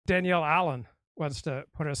Danielle Allen wants to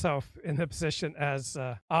put herself in the position as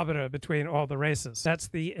arbiter between all the races. That's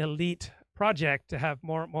the elite project, to have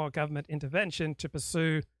more and more government intervention to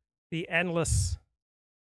pursue the endless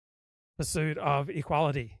pursuit of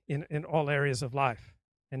equality in all areas of life.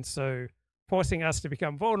 And so forcing us to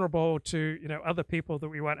become vulnerable to, other people that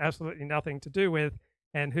we want absolutely nothing to do with.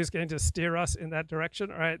 And who's going to steer us in that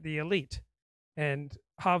direction? All right, the elite. And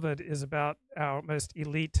Harvard is about our most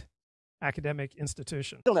elite academic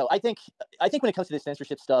institution. I don't know. I think when it comes to this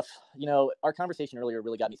censorship stuff, our conversation earlier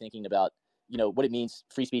really got me thinking about, what it means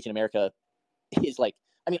free speech in America is like,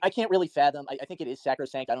 I can't really fathom. I think it is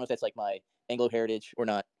sacrosanct. I don't know if that's like my Anglo heritage or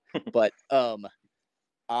not, but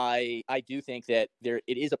I do think that it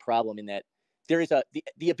is a problem in that there is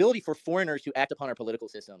the ability for foreigners to act upon our political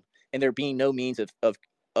system, and there being no means of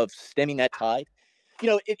stemming that tide.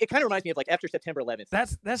 It kind of reminds me of like after September 11th.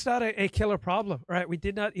 That's not a killer problem, right? We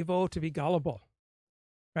did not evolve to be gullible,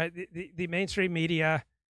 right? The mainstream media,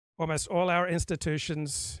 almost all our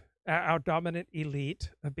institutions, our dominant elite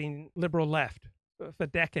have been liberal left for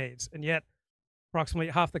decades, and yet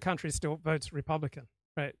approximately half the country still votes Republican,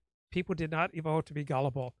 right? People did not evolve to be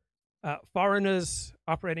gullible. Foreigners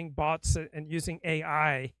operating bots and using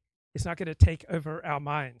AI is not going to take over our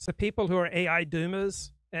minds. The people who are AI doomers,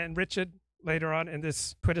 and Richard later on in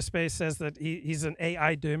this Twitter space says that he's an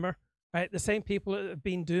AI doomer, right? The same people have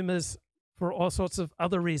been doomers for all sorts of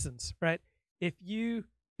other reasons, right? If you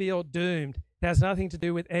feel doomed, it has nothing to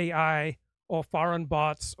do with AI or foreign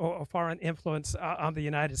bots or foreign influence on the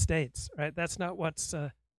United States, right? That's not what's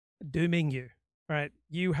dooming you, right?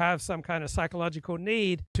 You have some kind of psychological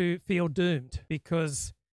need to feel doomed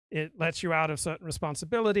because it lets you out of certain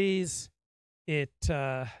responsibilities. It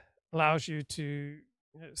allows you to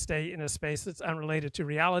stay in a space that's unrelated to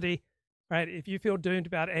reality, right? If you feel doomed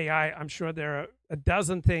about AI, I'm sure there are a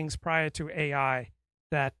dozen things prior to AI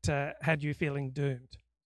that had you feeling doomed,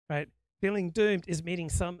 right? Feeling doomed is meeting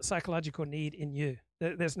some psychological need in you.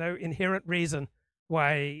 There's no inherent reason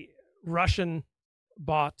why Russian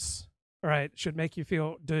bots, right, should make you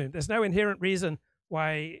feel doomed. There's no inherent reason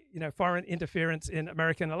why, foreign interference in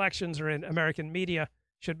American elections or in American media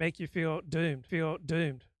should make you feel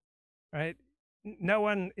doomed, right? No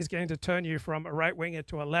one is going to turn you from a right winger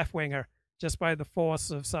to a left winger just by the force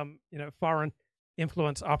of some, foreign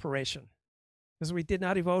influence operation. Because we did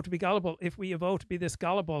not evolve to be gullible. If we evolved to be this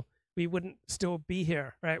gullible, we wouldn't still be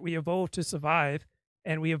here, right? We evolved to survive,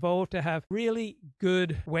 and we evolved to have really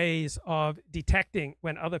good ways of detecting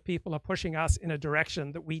when other people are pushing us in a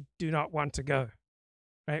direction that we do not want to go,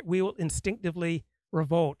 right? We will instinctively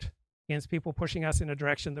revolt against people pushing us in a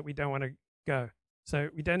direction that we don't want to go. So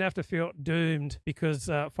we don't have to feel doomed because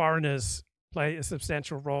foreigners play a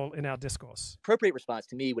substantial role in our discourse. Appropriate response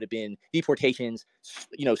to me would have been deportations,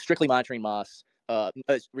 strictly monitoring mosques,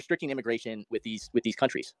 restricting immigration with these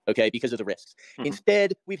countries, okay, because of the risks. Mm-hmm.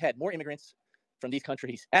 Instead, we've had more immigrants from these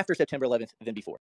countries after September 11th than before.